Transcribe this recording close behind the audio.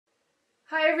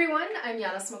Hi everyone, I'm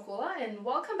Yana Smakula and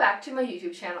welcome back to my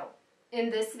YouTube channel. In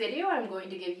this video I'm going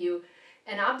to give you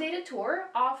an updated tour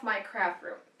of my craft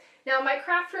room. Now my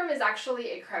craft room is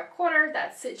actually a craft corner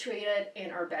that's situated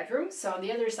in our bedroom, so on the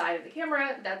other side of the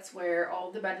camera that's where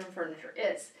all the bedroom furniture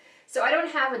is. So I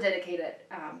don't have a dedicated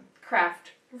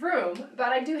craft room, but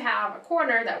I do have a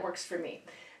corner that works for me.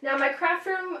 Now my craft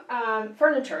room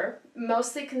furniture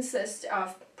mostly consists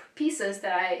of pieces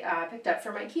that I picked up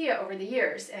from IKEA over the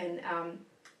years, and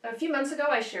a few months ago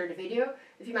I shared a video.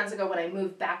 A few months ago when I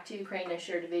moved back to Ukraine, I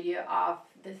shared a video of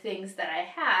the things that I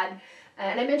had,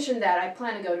 and I mentioned that I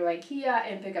plan to go to IKEA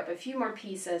and pick up a few more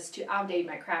pieces to update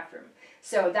my craft room.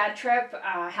 So that trip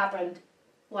happened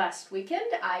last weekend.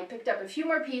 I picked up a few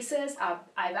more pieces.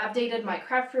 I've updated my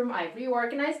craft room, I've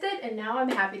reorganized it, and now I'm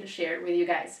happy to share it with you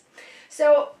guys.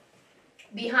 So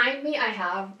behind me I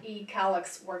have IKEA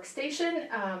KALLAX workstation.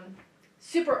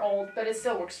 Super old, but it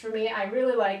still works for me. I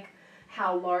really like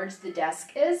how large the desk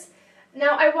is.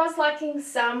 Now I was lacking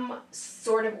some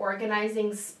sort of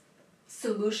organizing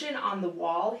solution on the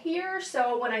wall here,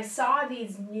 so when I saw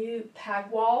these new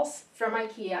peg walls from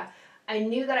IKEA, I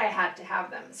knew that I had to have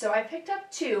them. So I picked up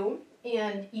two,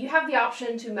 and you have the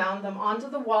option to mount them onto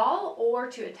the wall or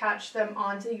to attach them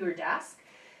onto your desk.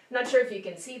 I'm not sure if you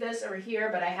can see this over here,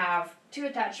 but I have two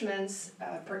attachments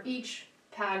for each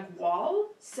peg wall,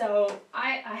 so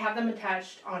I have them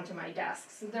attached onto my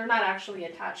desk. So they're not actually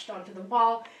attached onto the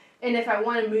wall, and if I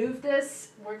want to move this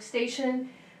workstation,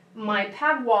 my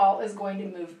peg wall is going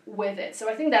to move with it. So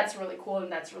I think that's really cool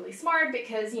and that's really smart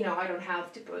because, you know, I don't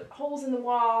have to put holes in the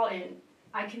wall and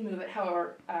I can move it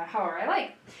however I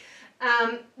like.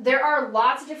 There are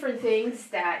lots of different things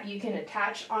that you can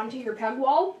attach onto your peg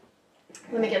wall.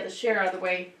 Let me get the chair out of the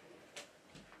way.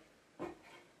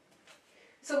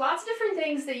 So lots of different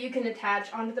things that you can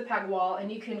attach onto the peg wall,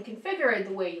 and you can configure it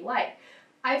the way you like.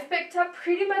 I've picked up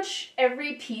pretty much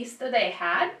every piece that they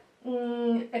had,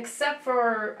 except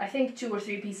for I think 2 or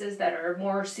 3 pieces that are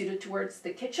more suited towards the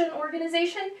kitchen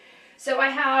organization. So I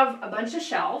have a bunch of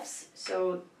shelves,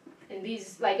 so in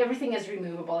these, like, everything is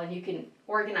removable and you can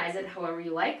organize it however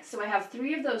you like. So I have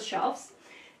 3 of those shelves,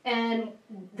 and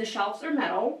the shelves are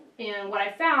metal, and what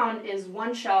I found is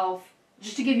one shelf,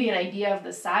 just to give you an idea of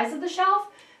the size of the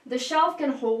shelf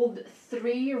can hold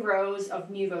 3 rows of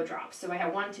Nuvo drops. So I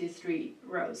have 1, 2, 3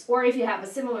 rows. Or if you have a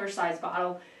similar size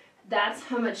bottle, that's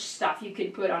how much stuff you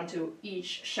could put onto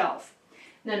each shelf.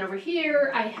 And then over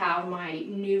here, I have my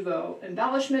Nuvo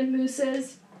embellishment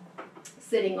mousses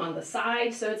sitting on the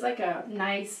side. So it's like a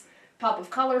nice pop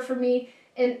of color for me.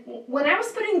 And when I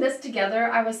was putting this together,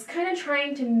 I was kind of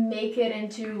trying to make it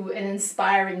into an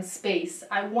inspiring space.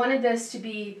 I wanted this to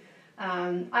be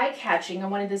eye-catching. I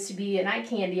wanted this to be an eye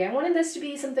candy. I wanted this to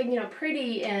be something, you know,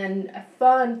 pretty and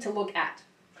fun to look at.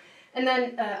 And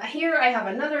then here I have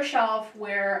another shelf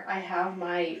where I have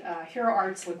my Hero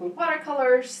Arts liquid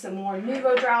watercolors, some more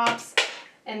Nuvo drops,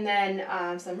 and then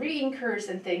some re-inkers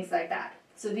and things like that.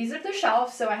 So these are the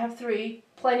shelves. So I have 3,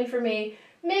 plenty for me.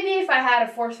 Maybe if I had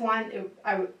a 4th one,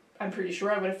 I'm pretty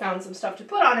sure I would have found some stuff to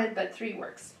put on it, but 3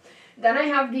 works. Then I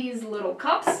have these little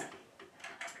cups.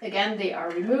 Again, they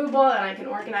are removable and I can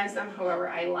organize them however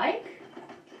I like.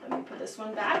 Let me put this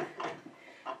one back.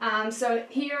 So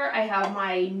here I have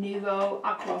my Nuvo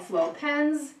Aqua Flow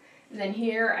pens. And then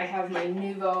here I have my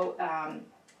Nuvo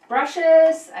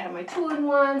brushes. I have my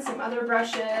two-in-one, some other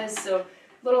brushes, so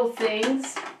little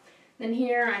things. Then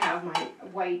here I have my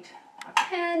white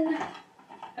pen,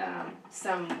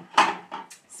 some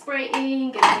spray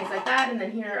ink and things like that. And then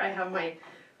here I have my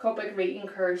Copic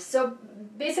re-inkers. So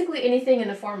basically anything in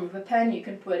the form of a pen, you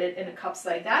can put it in a cups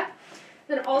like that.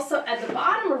 Then also at the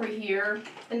bottom over here,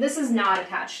 and this is not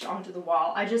attached onto the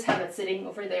wall, I just have it sitting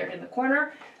over there in the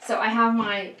corner. So I have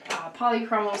my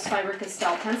Polychromos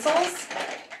Faber-Castell pencils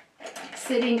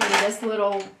sitting in this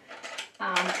little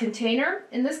container.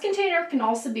 And this container can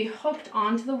also be hooked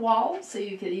onto the wall. So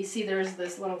you see there's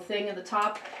this little thing at the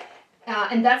top.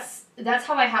 And that's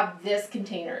how I have this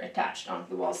container attached onto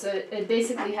the wall. So it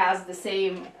basically has the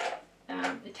same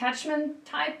attachment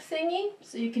type thingy,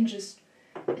 so you can just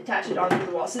attach it onto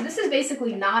the wall. So this is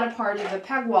basically not a part of the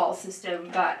peg wall system,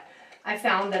 but I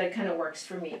found that it kind of works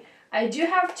for me. I do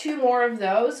have 2 more of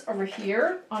those over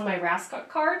here on my RÅSKOG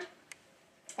card,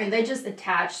 and they just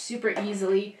attach super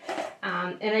easily.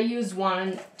 And I use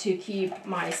one to keep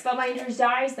my Spellbinders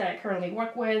dies that I currently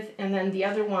work with, and then the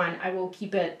other one I will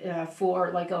keep it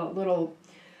for like a little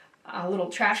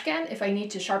trash can if I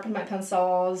need to sharpen my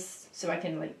pencils, so I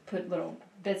can like put little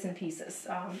bits and pieces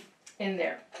in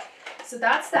there. So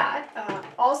that's that.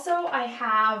 Also, I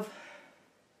have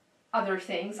other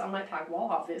things on my peg wall,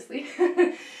 obviously.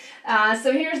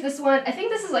 So here's this one. I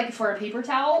think this is like for a paper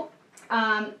towel.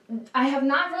 I have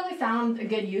not really found a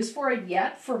good use for it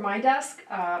yet for my desk.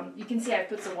 You can see I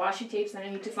put some washi tapes and I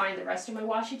need to find the rest of my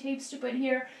washi tapes to put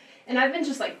here. And I've been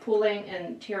just like pulling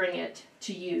and tearing it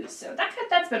to use. So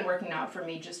that's been working out for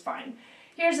me just fine.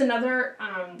 Here's another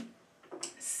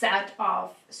set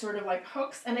of sort of like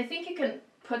hooks. And I think you can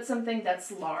put something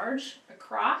that's large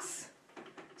across.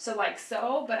 So like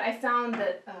so. But I found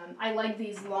that I like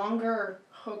these longer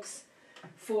hooks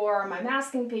for my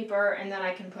masking paper, and then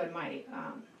I can put my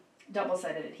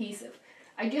double-sided adhesive.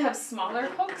 I do have smaller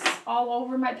hooks all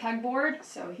over my pegboard,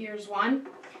 so here's one,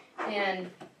 and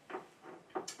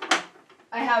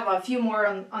I have a few more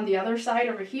on the other side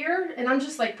over here, and I'm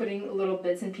just like putting little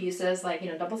bits and pieces like,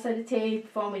 you know, double-sided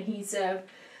tape, foam adhesive.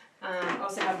 I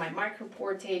also have my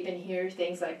micropore tape in here,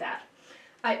 things like that.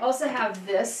 I also have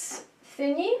this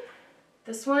thingy,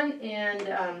 this one, and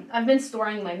I've been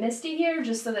storing my MISTI here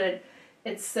just so that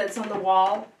it sits on the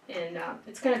wall, and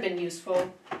it's kind of been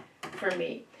useful for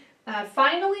me.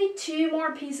 Finally, two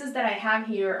more pieces that I have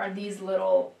here are these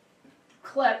little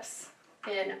clips,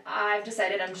 and I've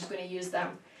decided I'm just going to use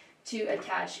them to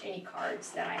attach any cards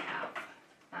that I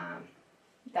have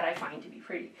that I find to be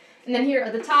pretty. And then here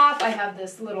at the top, I have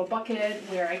this little bucket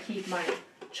where I keep my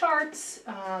charts.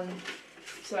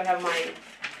 So I have my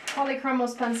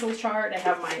polychromos pencil chart, I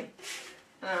have my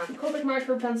Copic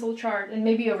marker pencil chart, and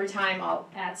maybe over time I'll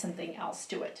add something else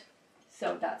to it.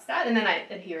 So that's that, and then I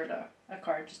adhered a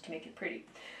card just to make it pretty.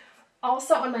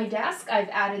 Also on my desk, I've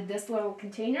added this little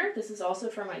container. This is also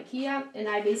from IKEA, and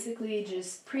I basically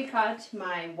just pre-cut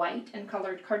my white and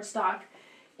colored cardstock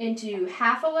into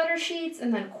half a letter sheets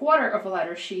and then quarter of a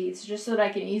letter sheets, just so that I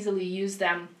can easily use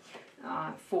them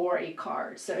for a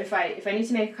card. So if I need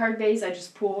to make a card base, I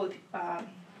just pull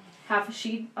half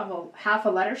a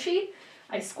letter sheet.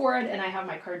 I score it, and I have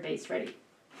my card base ready.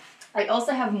 I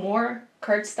also have more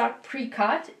cardstock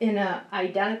pre-cut in an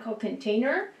identical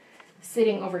container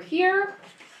sitting over here.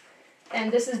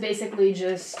 And this is basically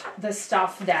just the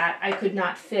stuff that I could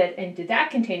not fit into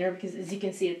that container because, as you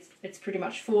can see, it's pretty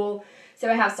much full. So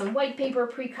I have some white paper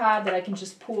pre-cut that I can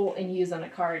just pull and use on a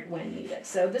card when needed.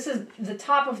 So this is the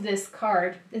top of this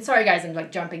card. And sorry guys, I'm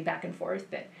like jumping back and forth,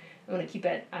 but I want to keep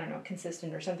it, I don't know,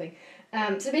 consistent or something.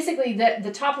 So basically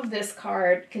the top of this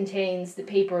card contains the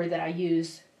paper that I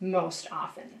use most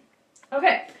often.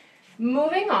 Okay,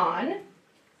 moving on.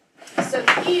 So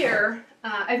here,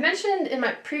 I've mentioned in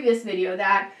my previous video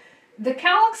that the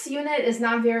KALLAX unit is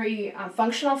not very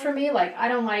functional for me. Like, I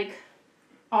don't like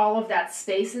all of that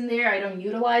space in there. I don't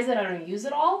utilize it. I don't use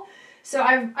it all. So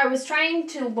I tried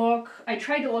to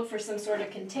look for some sort of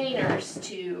containers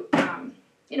to,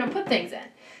 you know, put things in.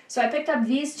 So I picked up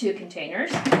these two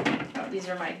containers. Oh, these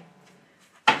are my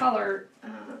color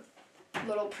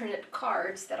little printed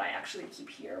cards that I actually keep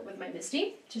here with my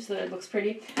MISTI, just so that it looks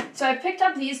pretty. So I picked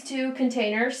up these two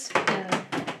containers, and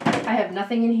I have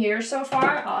nothing in here so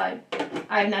far. I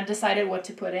have not decided what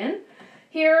to put in.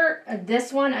 Here,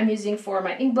 this one I'm using for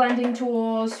my ink blending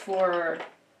tools, for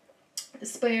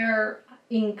spare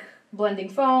ink blending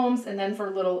foams, and then for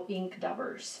little ink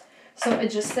dubbers. So it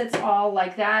just sits all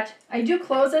like that. I do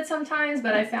close it sometimes,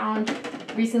 but I found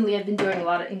recently I've been doing a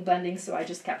lot of ink blending, so I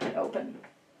just kept it open.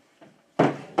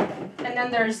 And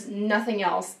then there's nothing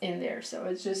else in there, so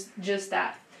it's just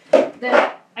that.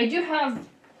 Then I do have,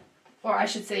 or I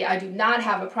should say I do not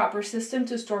have a proper system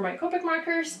to store my Copic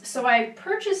markers, so I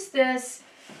purchased this,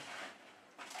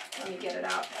 let me get it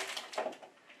out.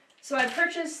 So I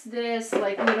purchased this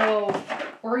like little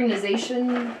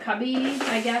organization cubby,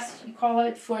 I guess you call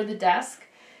it, for the desk.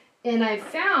 And I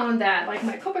found that like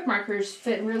my Copic markers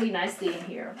fit really nicely in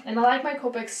here. And I like my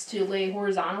Copics to lay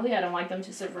horizontally, I don't like them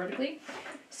to sit vertically.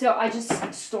 So I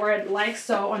just store it like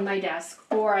so on my desk,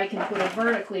 or I can put it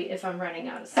vertically if I'm running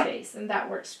out of space, and that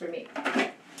works for me.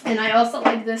 And I also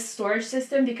like this storage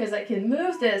system because I can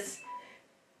move this.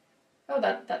 Oh,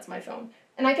 that's my phone.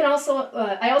 And I can also,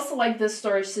 I also like this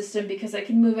storage system because I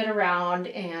can move it around,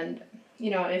 and you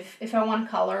know, if I want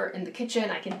color in the kitchen,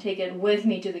 I can take it with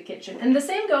me to the kitchen. And the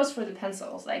same goes for the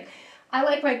pencils. Like, I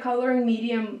like my coloring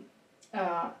medium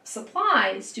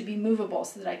supplies to be movable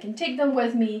so that I can take them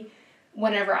with me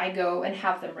whenever I go and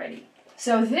have them ready.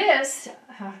 So this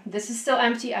is still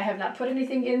empty. I have not put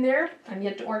anything in there. I'm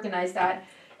yet to organize that.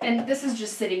 And this is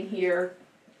just sitting here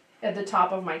at the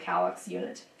top of my KALLAX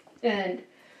unit. And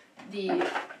the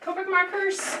Copic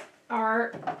markers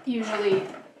are usually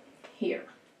here.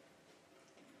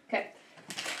 Okay,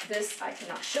 this I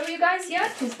cannot show you guys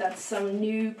yet because that's some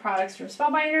new products from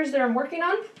Spellbinders that I'm working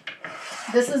on.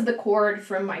 This is the cord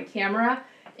from my camera.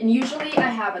 And usually I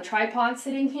have a tripod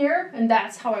sitting here, and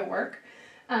that's how I work.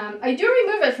 I do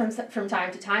remove it from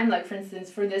time to time. Like for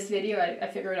instance, for this video, I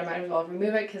figured I might as well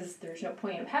remove it because there's no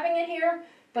point of having it here.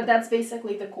 But that's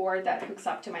basically the cord that hooks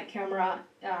up to my camera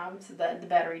so that the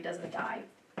battery doesn't die.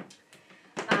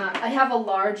 I have a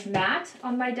large mat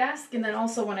on my desk, and then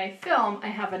also when I film, I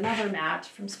have another mat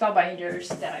from Spellbinders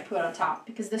that I put on top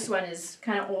because this one is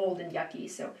kind of old and yucky,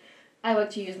 so I like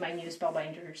to use my new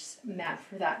Spellbinders mat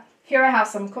for that. Here I have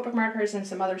some Copic markers and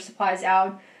some other supplies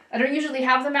out. I don't usually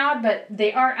have them out, but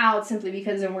they are out simply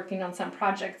because I'm working on some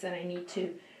projects and I need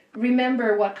to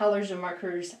remember what colors of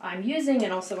markers I'm using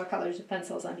and also what colors of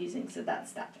pencils I'm using, so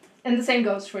that's that. And the same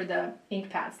goes for the ink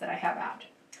pads that I have out.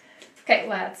 Okay,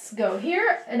 let's go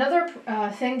here. Another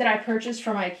thing that I purchased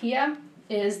from IKEA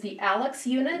is the KALLAX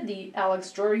unit, the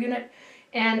KALLAX drawer unit,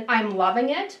 and I'm loving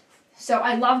it. So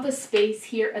I love the space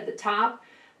here at the top.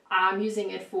 I'm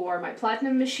using it for my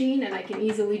platinum machine, and I can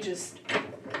easily just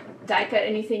die cut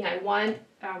anything I want.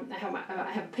 I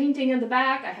have a painting in the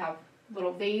back. I have a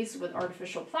little vase with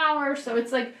artificial flowers, so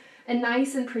it's like a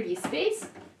nice and pretty space.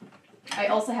 I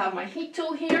also have my heat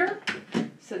tool here,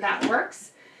 so that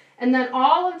works. And then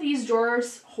all of these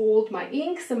drawers hold my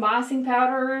inks, embossing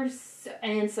powders,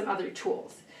 and some other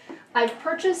tools. I've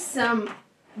purchased some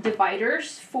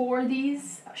dividers for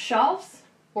these shelves,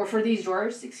 or for these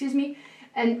drawers, excuse me.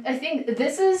 And I think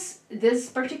this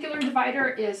particular divider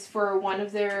is for one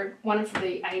of the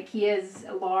IKEA's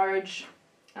large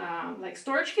like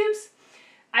storage cubes.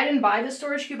 I didn't buy the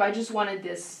storage cube. I just wanted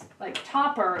this like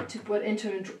topper to put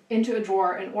into a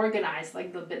drawer and organize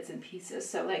like the bits and pieces.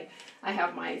 So like I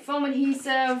have my foam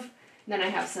adhesive, then I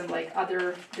have some like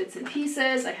other bits and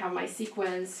pieces. I have my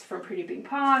sequins from Pretty Big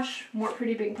Posh, more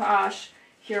Pretty Big Posh,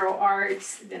 Hero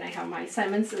Arts. Then I have my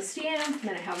Simon Says stamp.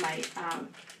 Then I have my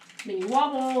mini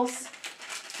wobbles,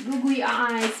 googly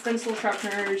eyes, pencil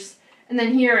sharpeners. And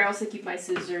then here I also keep my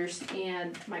scissors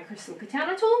and my crystal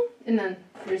katana tool. And then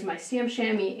there's my stamp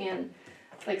chamois and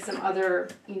like some other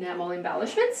enamel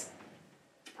embellishments.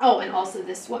 Oh, and also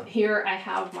this one here I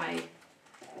have my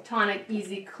Tonic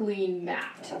Easy Clean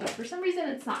mat. But for some reason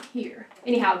it's not here.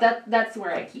 Anyhow, that's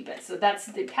where I keep it. So that's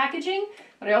the packaging,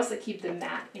 but I also keep the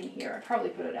mat in here. I probably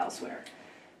put it elsewhere.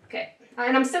 Okay,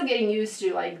 and I'm still getting used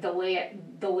to like the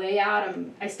layout.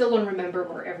 I still don't remember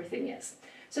where everything is.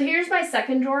 So here's my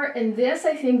second drawer, and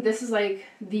I think this is like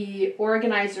the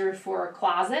organizer for a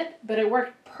closet, but it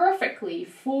worked perfectly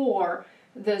for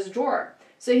this drawer.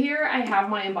 So here I have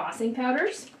my embossing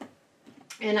powders,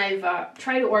 and I've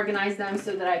tried to organize them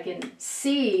so that I can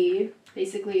see,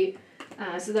 basically,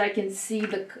 so that I can see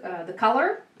the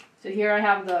color. So here I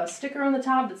have the sticker on the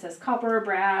top that says copper,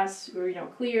 brass, or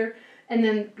clear. And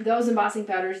then those embossing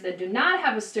powders that do not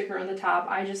have a sticker on the top,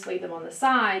 I just lay them on the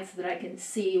side so that I can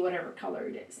see whatever color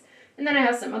it is. And then I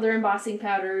have some other embossing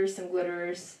powders, some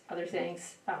glitters, other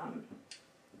things.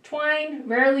 Twine,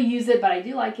 rarely use it, but I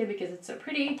do like it because it's so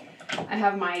pretty. I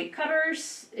have my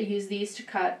cutters. I use these to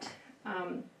cut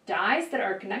dies that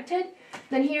are connected.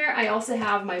 Then here I also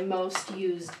have my most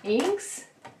used inks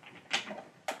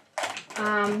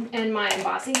and my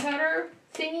embossing powder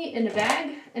thingy in a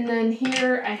bag, and then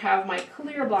here I have my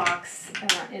clear blocks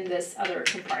in this other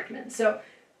compartment. So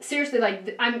seriously,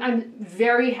 like I'm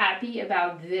very happy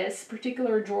about this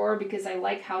particular drawer because I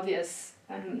like how this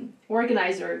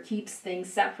organizer keeps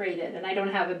things separated and I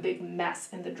don't have a big mess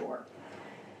in the drawer.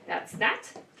 That's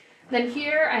that. Then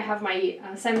here I have my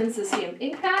Simon Says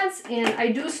ink pads, and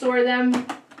I do store them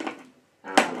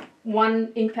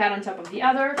one ink pad on top of the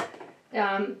other.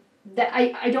 That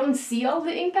I don't seal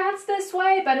the ink pads this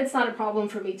way, but it's not a problem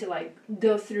for me to like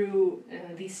go through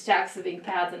these stacks of ink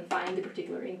pads and find the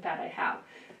particular ink pad I have.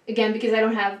 Again, because I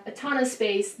don't have a ton of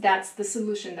space, that's the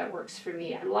solution that works for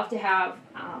me. I'd love to have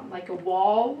like a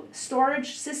wall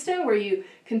storage system where you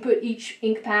can put each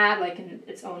ink pad like in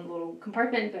its own little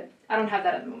compartment, but I don't have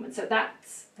that at the moment, so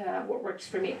that's what works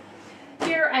for me.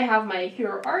 Here I have my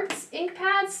Hero Arts ink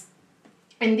pads.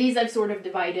 And these I've sort of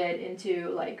divided into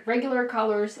like regular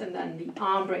colors and then the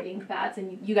ombre ink pads.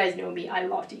 And you guys know me, I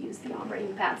love to use the ombre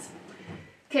ink pads.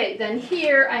 Okay, then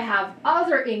here I have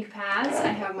other ink pads. I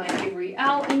have my Avery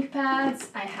L ink pads.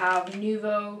 I have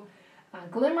Nuvo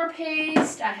Glimmer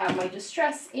Paste. I have my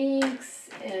Distress inks,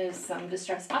 some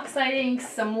Distress Oxide inks,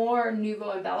 some more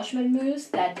Nuvo embellishment mousse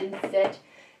that didn't fit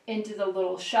into the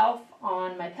little shelf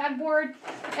on my pegboard.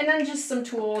 And then just some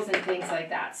tools and things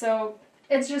like that. So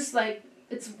it's just like,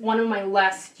 it's one of my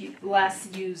less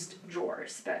used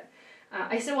drawers, but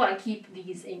I still want to keep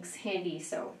these inks handy,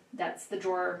 so that's the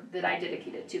drawer that I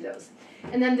dedicated to those.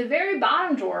 And then the very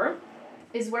bottom drawer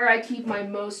is where I keep my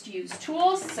most used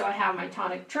tools. So I have my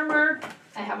tonic trimmer,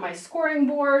 I have my scoring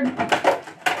board,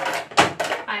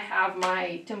 I have have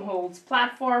my Tim Holtz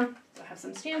platform. So I have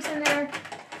some stamps in there.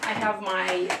 I have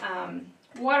my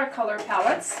watercolor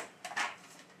palettes.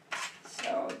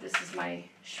 So this is my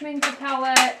Schminke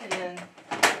palette, and then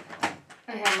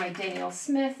I have my Daniel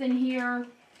Smith in here.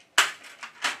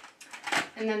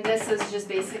 And then this is just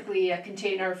basically a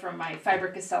container from my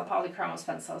Faber-Castell Polychromos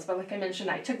pencils. But like I mentioned,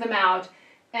 I took them out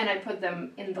and I put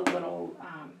them in the little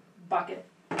bucket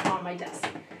on my desk.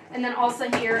 And then also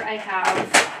here I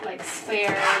have like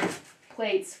spare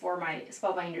plates for my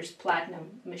Spellbinders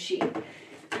Platinum machine.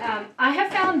 I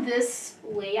have found this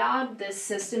layout, this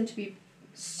system to be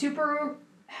super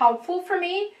helpful for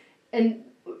me, and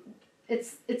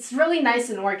it's really nice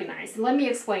and organized. Let me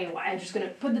explain why. I'm just gonna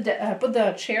put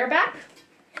the chair back.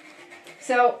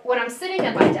 So when I'm sitting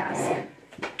at my desk,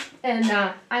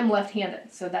 and I'm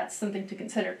left-handed, so that's something to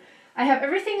consider. I have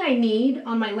everything I need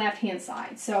on my left-hand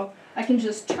side, so I can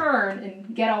just turn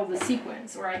and get all the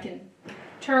sequins, or I can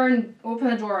turn, open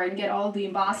the drawer and get all the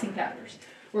embossing patterns.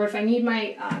 Or if I need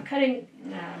my if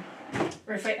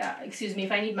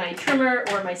I need my trimmer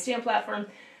or my stamp platform,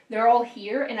 they're all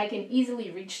here, and I can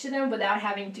easily reach to them without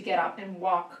having to get up and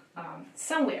walk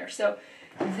somewhere. So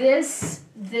this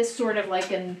sort of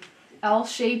like an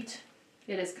L-shaped,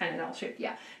 it is kind of L-shaped,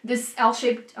 yeah. This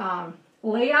L-shaped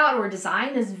layout or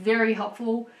design is very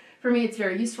helpful for me. It's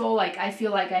very useful. Like, I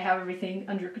feel like I have everything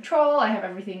under control. I have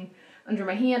everything under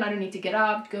my hand. I don't need to get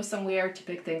up, go somewhere to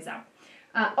pick things up.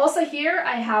 Also here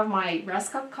I have my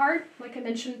RÅSKOG card, like I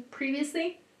mentioned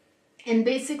previously. And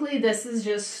basically this is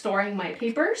just storing my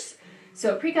papers.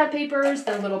 So pre-cut papers,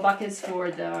 the little buckets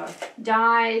for the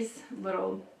dies,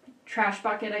 little trash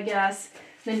bucket, I guess.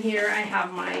 Then here I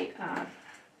have my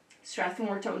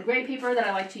Strathmore Tone Gray paper that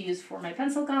I like to use for my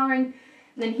pencil coloring.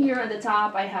 And then here at the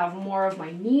top I have more of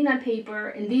my Nina paper,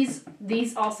 and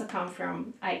these also come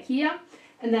from IKEA.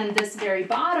 And then this very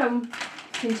bottom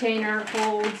container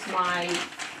holds my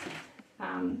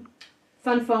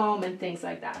fun foam and things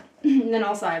like that. And then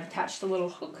also I've attached a little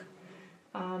hook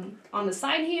on the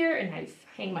side here, and I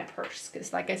hang my purse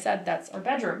because, like I said, that's our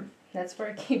bedroom. That's where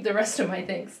I keep the rest of my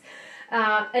things.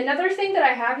 Another thing that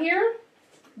I have here,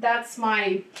 that's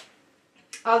my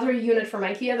other unit from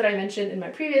IKEA that I mentioned in my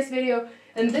previous video.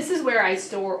 And this is where I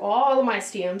store all of my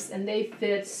stamps, and they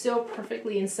fit so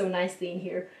perfectly and so nicely in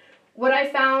here. What I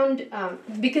found,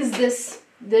 because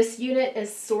this unit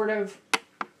is sort of,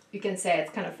 you can say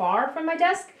it's kind of far from my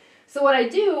desk. So what I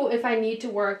do if I need to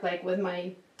work like with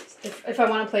my, if I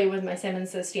want to play with my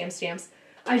Simmons stamps,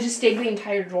 I just take the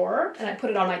entire drawer and I put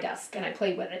it on my desk and I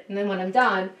play with it. And then when I'm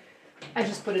done, I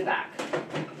just put it back.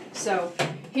 So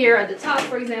here at the top,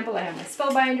 for example, I have my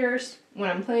Spellbinders. When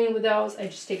I'm playing with those, I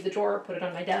just take the drawer, put it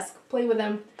on my desk, play with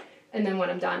them, and then when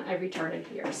I'm done, I return it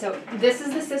here. So this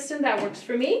is the system that works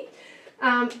for me.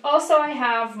 Also, I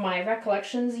have my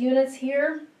recollections units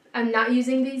here. I'm not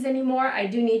using these anymore. I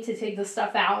do need to take the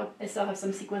stuff out. I still have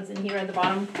some sequins in here at the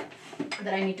bottom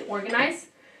that I need to organize.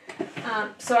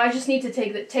 So I just need to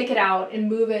take it out and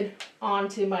move it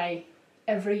onto my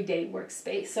everyday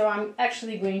workspace. So I'm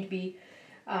actually going to be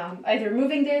either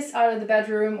moving this out of the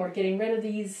bedroom or getting rid of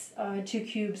these 2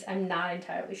 cubes. I'm not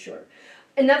entirely sure.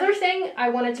 Another thing I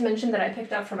wanted to mention that I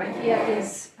picked up from IKEA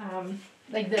is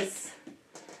like this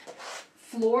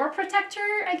floor protector,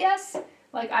 I guess.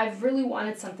 Like, I've really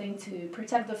wanted something to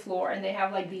protect the floor, and they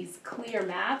have like these clear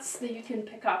mats that you can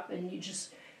pick up and you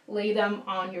just lay them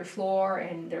on your floor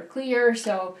and they're clear.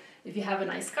 So if you have a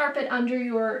nice carpet under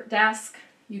your desk,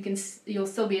 you'll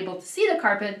still be able to see the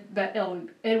carpet, but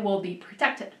it will be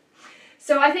protected.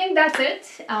 So I think that's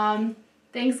it.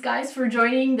 Thanks guys for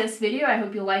joining this video. I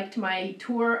hope you liked my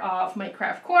tour of my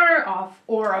craft corner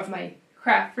or of my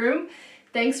craft room.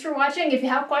 Thanks for watching. If you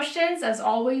have questions, as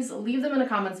always, leave them in the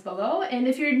comments below. And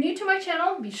if you're new to my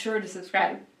channel, be sure to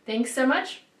subscribe. Thanks so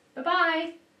much.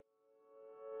 Bye-bye.